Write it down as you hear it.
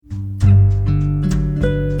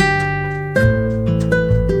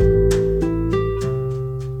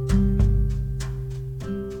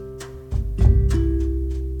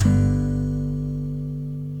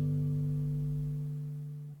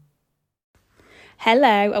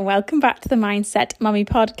Hello and welcome back to the Mindset Mummy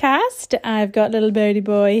podcast. I've got little birdie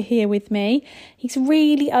boy here with me. He's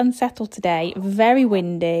really unsettled today, very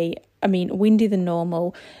windy. Windier than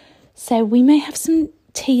normal. So we may have some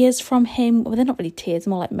tears from him. Well, they're not really tears,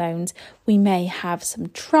 more like moans. We may have some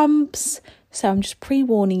trumps. So I'm just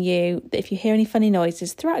pre-warning you that if you hear any funny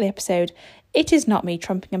noises throughout the episode, it is not me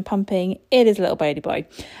trumping and pumping, it is little birdie boy.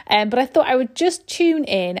 But I thought I would just tune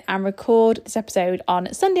in and record this episode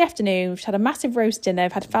on Sunday afternoon. We've had a massive roast dinner.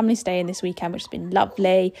 I've had family stay in this weekend, which has been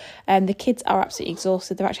lovely. The kids are absolutely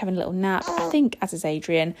exhausted. They're actually having a little nap, I think, as is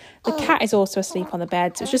Adrian. The cat is also asleep on the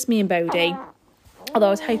bed, so it's just me and Bodie. Although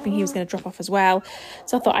I was hoping he was going to drop off as well.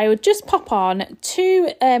 So I thought I would just pop on to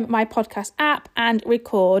my podcast app and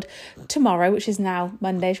record tomorrow, which is now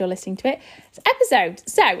Monday as you're listening to it, episode.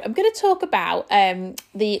 So I'm going to talk about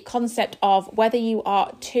the concept of whether you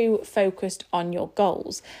are too focused on your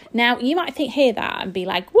goals. Now, you might hear that and be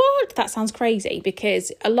like, what? That sounds crazy,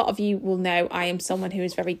 because a lot of you will know I am someone who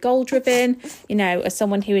is very goal driven, as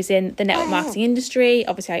someone who is in the network marketing industry.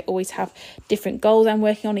 Obviously, I always have different goals I'm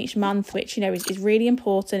working on each month, which, is really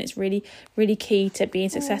important. It's really, really key to being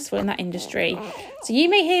successful in that industry. So you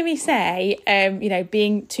may hear me say,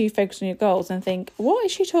 being too focused on your goals and think, what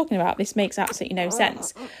is she talking about? This makes absolutely no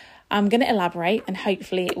sense. I'm going to elaborate and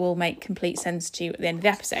hopefully it will make complete sense to you at the end of the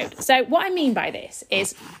episode. So what I mean by this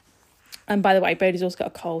is, and by the way, Bodie's also got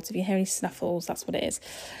a cold, so if you hear any snuffles, that's what it is.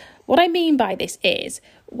 What I mean by this is,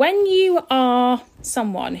 when you are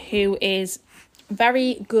someone who is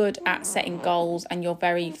very good at setting goals and you're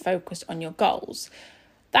very focused on your goals,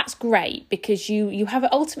 that's great, because you have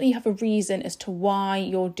a reason as to why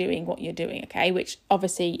you're doing what you're doing, okay, which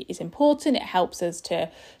obviously is important. It helps us to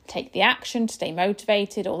take the action, to stay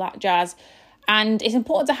motivated, all that jazz. And it's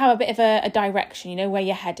important to have a bit of a direction, where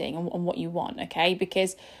you're heading and what you want, okay,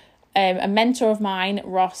 because a mentor of mine,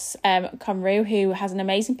 Ross Cumru, who has an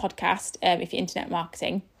amazing podcast, if you're internet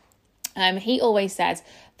marketing, he always says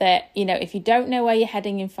that, if you don't know where you're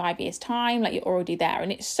heading in 5 years' time, like, you're already there.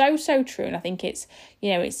 And it's so true. And I think it's,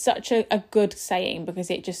 it's such a good saying, because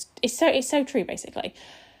it's so true, basically.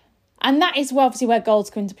 And that is obviously where goals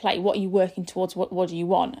come into play. What are you working towards? What do you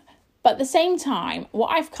want? But at the same time, what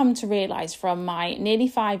I've come to realise from my nearly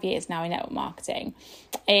 5 years now in network marketing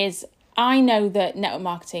is, I know that network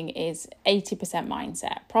marketing is 80%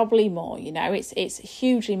 mindset, probably more, it's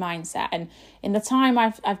hugely mindset. And in the time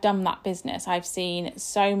I've done that business, I've seen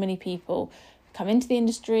so many people come into the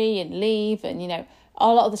industry and leave. And, a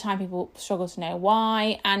lot of the time people struggle to know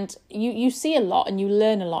why. And you see a lot and you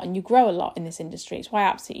learn a lot and you grow a lot in this industry. It's why I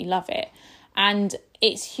absolutely love it. And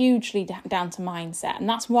it's hugely down to mindset. And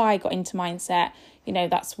that's why I got into mindset.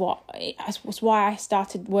 That's why I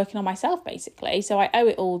started working on myself, basically. So I owe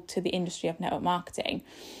it all to the industry of network marketing.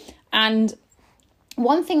 And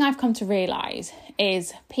one thing I've come to realise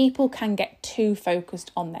is people can get too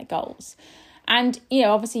focused on their goals. And,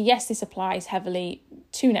 obviously, yes, this applies heavily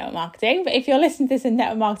to network marketing. But if you're listening to this and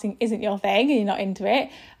network marketing isn't your thing and you're not into it,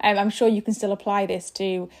 I'm sure you can still apply this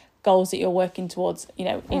to goals that you're working towards,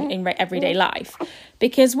 in everyday life.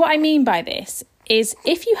 Because what I mean by this is,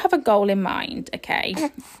 if you have a goal in mind, okay,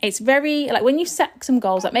 it's very, like, when you set some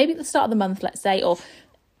goals, like maybe at the start of the month, let's say, or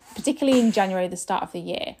particularly in January, the start of the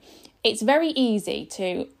year, it's very easy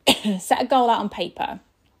to set a goal out on paper,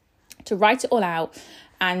 to write it all out,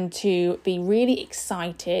 and to be really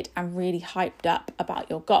excited and really hyped up about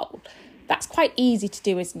your goal. That's quite easy to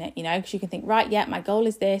do, isn't it? Because you can think, right, yeah, my goal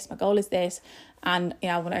is this, and,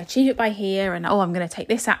 I want to achieve it by here, and, I'm going to take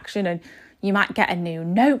this action. And you might get a new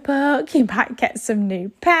notebook, you might get some new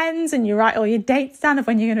pens, and you write all your dates down of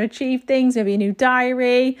when you're going to achieve things, maybe a new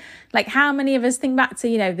diary. Like, how many of us think back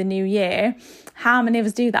to, the new year? How many of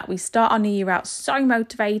us do that? We start our new year out so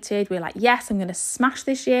motivated. We're like, yes, I'm going to smash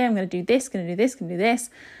this year. I'm going to do this, going to do this, going to do this.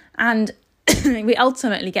 And we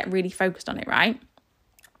ultimately get really focused on it, right?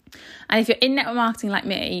 And if you're in network marketing like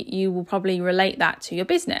me, you will probably relate that to your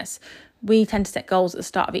business. We tend to set goals at the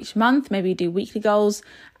start of each month. Maybe we do weekly goals,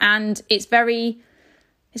 and it's very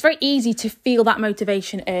easy to feel that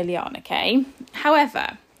motivation early on, okay?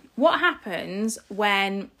 However, what happens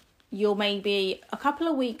when you're maybe a couple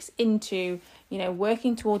of weeks into,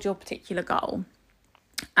 working towards your particular goal,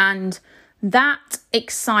 and that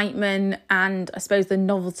excitement and I suppose the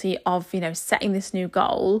novelty of, setting this new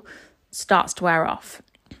goal starts to wear off,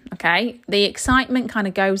 okay? The excitement kind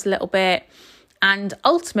of goes a little bit. And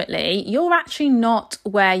ultimately, you're actually not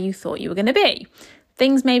where you thought you were going to be.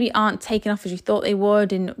 Things maybe aren't taking off as you thought they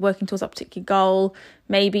would in working towards a particular goal.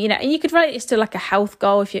 Maybe, and you could relate this to like a health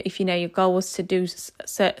goal. If your goal was to do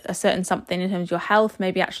a certain something in terms of your health,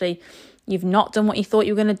 maybe actually you've not done what you thought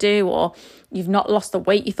you were going to do, or you've not lost the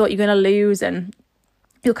weight you thought you were going to lose. And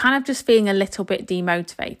you're kind of just feeling a little bit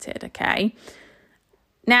demotivated, okay?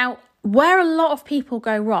 Now, where a lot of people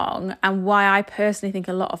go wrong, and why I personally think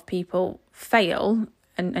a lot of people fail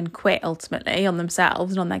and quit ultimately on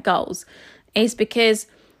themselves and on their goals, is because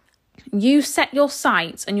you set your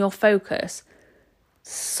sights and your focus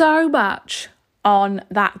so much on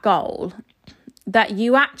that goal that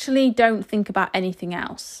you actually don't think about anything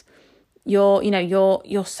else.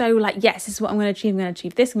 You're so like, yes, this is what I'm going to achieve. I'm going to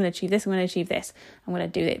achieve this. I'm going to achieve this. I'm going to achieve this. I'm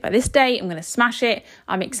going to do it by this date. I'm going to smash it.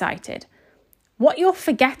 I'm excited. What you're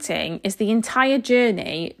forgetting is the entire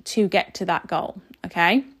journey to get to that goal.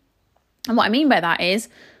 Okay. And what I mean by that is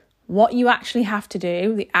what you actually have to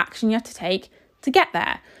do, the action you have to take to get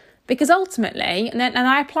there. Because ultimately, and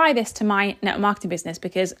I apply this to my network marketing business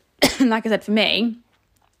because, like I said, for me,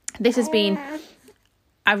 this has been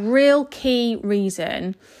a real key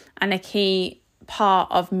reason and a key part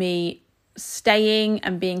of me staying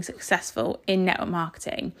and being successful in network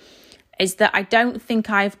marketing, is that I don't think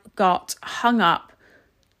I've got hung up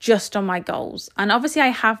just on my goals. And obviously I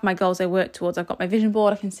have my goals I work towards. I've got my vision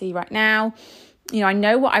board I can see right now. I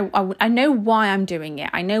know what I know why I'm doing it.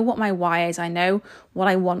 I know what my why is. I know what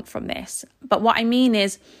I want from this. But what I mean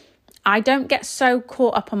is, I don't get so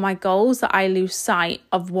caught up on my goals that I lose sight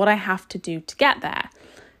of what I have to do to get there.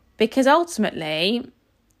 Because ultimately,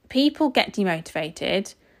 people get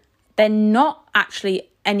demotivated. They're not actually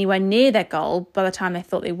anywhere near their goal by the time they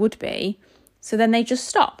thought they would be. So then they just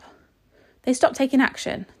stop. They stop taking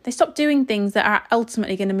action. They stop doing things that are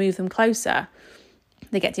ultimately going to move them closer.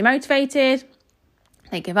 They get demotivated.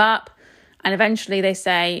 They give up, and eventually they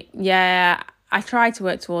say, yeah, I tried to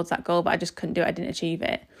work towards that goal, but I just couldn't do it. I didn't achieve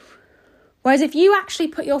it. Whereas if you actually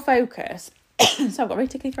put your focus, so I've got a really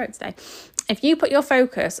tickly throat today. If you put your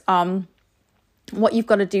focus on what you've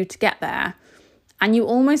got to do to get there, and you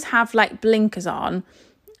almost have like blinkers on,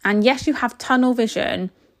 and yes, you have tunnel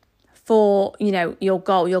vision for, your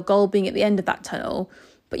goal being at the end of that tunnel,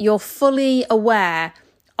 but you're fully aware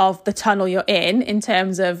of the tunnel you're in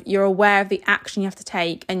terms of you're aware of the action you have to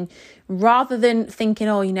take. And rather than thinking,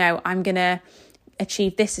 I'm going to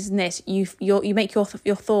achieve this and this, you make your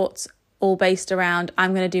thoughts all based around,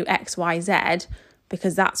 I'm going to do X, Y, Z,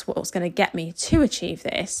 because that's what's going to get me to achieve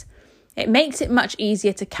this. It makes it much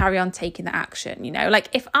easier to carry on taking the action. Like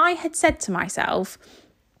if I had said to myself,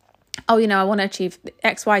 I want to achieve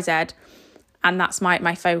X, Y, Z, and that's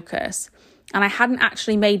my focus, and I hadn't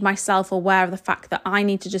actually made myself aware of the fact that I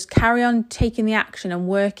need to just carry on taking the action and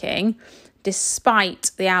working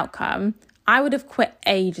despite the outcome, I would have quit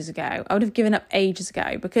ages ago. I would have given up ages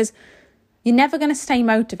ago, because you're never going to stay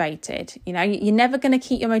motivated. You're never going to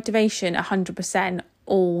keep your motivation 100%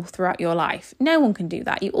 all throughout your life. No one can do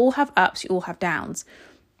that. You all have ups, you all have downs.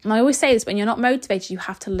 And I always say this, when you're not motivated, you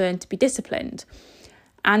have to learn to be disciplined.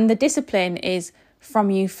 And the discipline is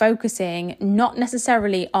from you focusing not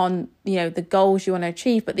necessarily on, the goals you want to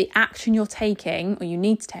achieve, but the action you're taking or you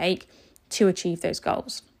need to take to achieve those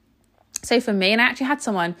goals. So for me, and I actually had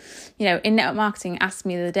someone, in network marketing ask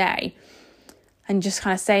me the other day, and just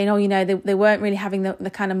kind of saying, they weren't really having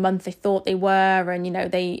the kind of month they thought they were,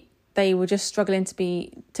 and they were just struggling to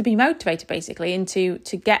be motivated basically, and to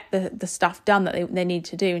get the stuff done that they need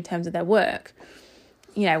to do in terms of their work.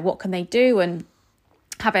 What can they do, and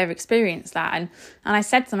have I ever experienced that? And I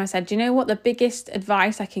said to them, do you know what the biggest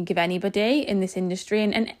advice I can give anybody in this industry,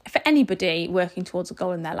 and for anybody working towards a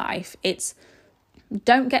goal in their life, it's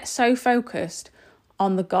don't get so focused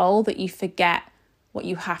on the goal that you forget what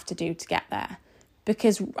you have to do to get there.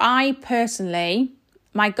 Because I personally,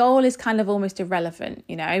 my goal is kind of almost irrelevant,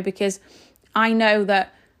 because I know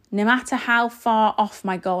that no matter how far off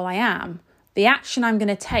my goal I am, the action I'm going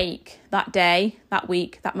to take that day, that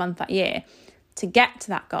week, that month, that year, to get to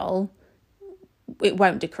that goal, it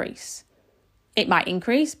won't decrease. It might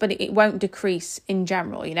increase, but it won't decrease in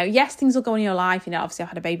general. Yes, things will go in your life. Obviously I've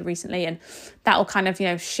had a baby recently, and that will kind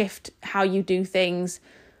of, shift how you do things.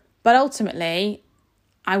 But ultimately,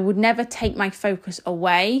 I would never take my focus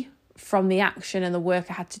away from the action and the work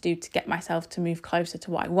I had to do to get myself to move closer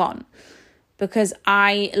to what I want. Because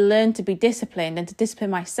I learned to be disciplined and to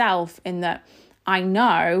discipline myself in that I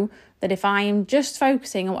know that if I am just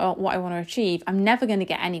focusing on what I want to achieve, I'm never going to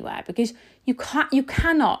get anywhere, because you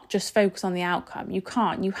cannot just focus on the outcome. You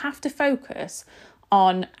can't. You have to focus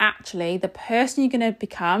on actually the person you're going to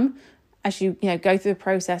become as you go through the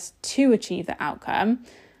process to achieve the outcome,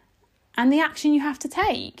 and the action you have to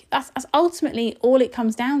take. That's ultimately all it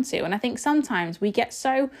comes down to. And I think sometimes we get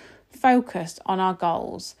so focused on our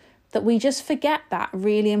goals that we just forget that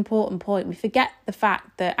really important point. We forget the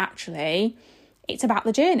fact that actually it's about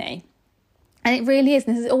the journey. And it really is.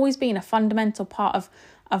 And this has always been a fundamental part of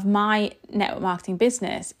of my network marketing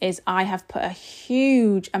business is I have put a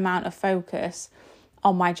huge amount of focus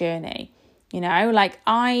on my journey. Like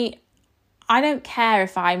I don't care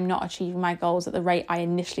if I'm not achieving my goals at the rate I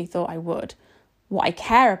initially thought I would. What I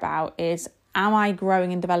care about is, am I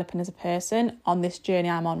growing and developing as a person on this journey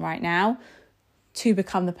I'm on right now to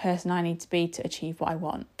become the person I need to be to achieve what I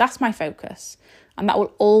want? That's my focus. And that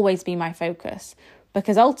will always be my focus.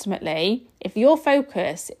 Because ultimately, if your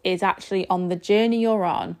focus is actually on the journey you're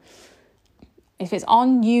on, if it's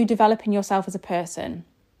on you developing yourself as a person,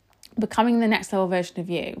 becoming the next level version of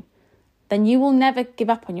you, then you will never give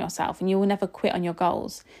up on yourself and you will never quit on your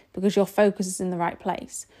goals because your focus is in the right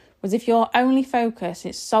place. Whereas if your only focus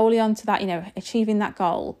is solely onto that, achieving that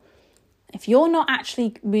goal, if you're not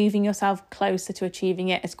actually moving yourself closer to achieving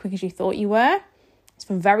it as quick as you thought you were, it's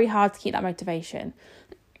been very hard to keep that motivation.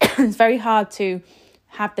 It's very hard to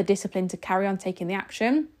have the discipline to carry on taking the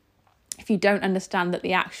action if you don't understand that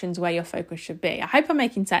the action's where your focus should be. I hope I'm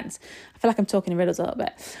making sense. I feel like I'm talking in riddles a little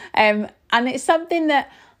bit. And it's something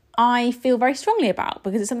that I feel very strongly about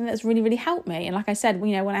because it's something that's really, really helped me. And like I said,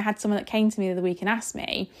 when I had someone that came to me the other week and asked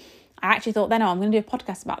me, I actually thought, I'm going to do a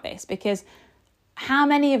podcast about this, because how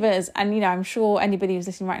many of us, and I'm sure anybody who's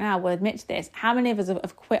listening right now will admit to this, how many of us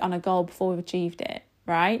have quit on a goal before we've achieved it,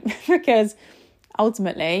 right? Because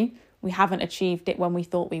ultimately we haven't achieved it when we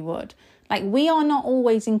thought we would. Like, we are not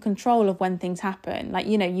always in control of when things happen. Like,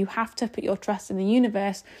 you have to put your trust in the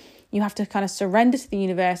universe. You have to kind of surrender to the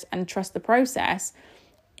universe and trust the process.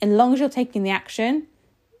 As long as you're taking the action,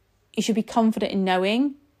 you should be confident in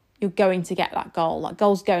knowing you're going to get that goal. That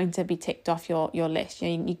goal's going to be ticked off your list.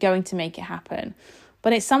 You're going to make it happen.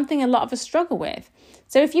 But it's something a lot of us struggle with.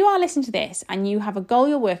 So if you are listening to this and you have a goal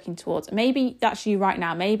you're working towards, maybe that's you right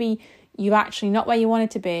now. Maybe you're actually not where you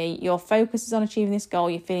wanted to be. Your focus is on achieving this goal.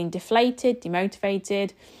 You're feeling deflated,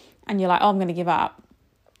 demotivated, and you're like, I'm going to give up.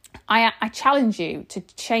 I challenge you to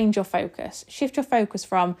change your focus. Shift your focus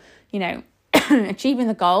from, achieving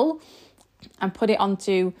the goal and put it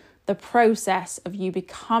onto the process of you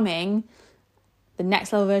becoming the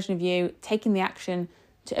next level version of you, taking the action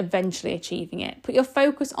to eventually achieving it. Put your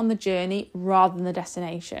focus on the journey rather than the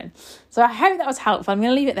destination. So I hope that was helpful. I'm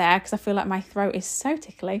going to leave it there because I feel like my throat is so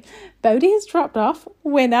tickly. Bodhi has dropped off,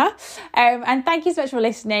 winner. And thank you so much for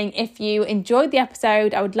listening. If you enjoyed the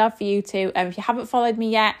episode, I would love for you to, if you haven't followed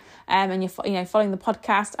me yet, and you're following the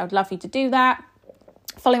podcast, I would love for you to do that.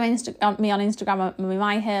 Follow me on Instagram, Mummy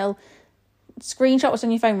Myhill. Screenshot what's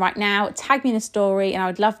on your phone right now, tag me in a story, and I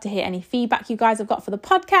would love to hear any feedback you guys have got for the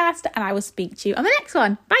podcast, and I will speak to you on the next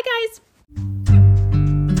one. Bye guys.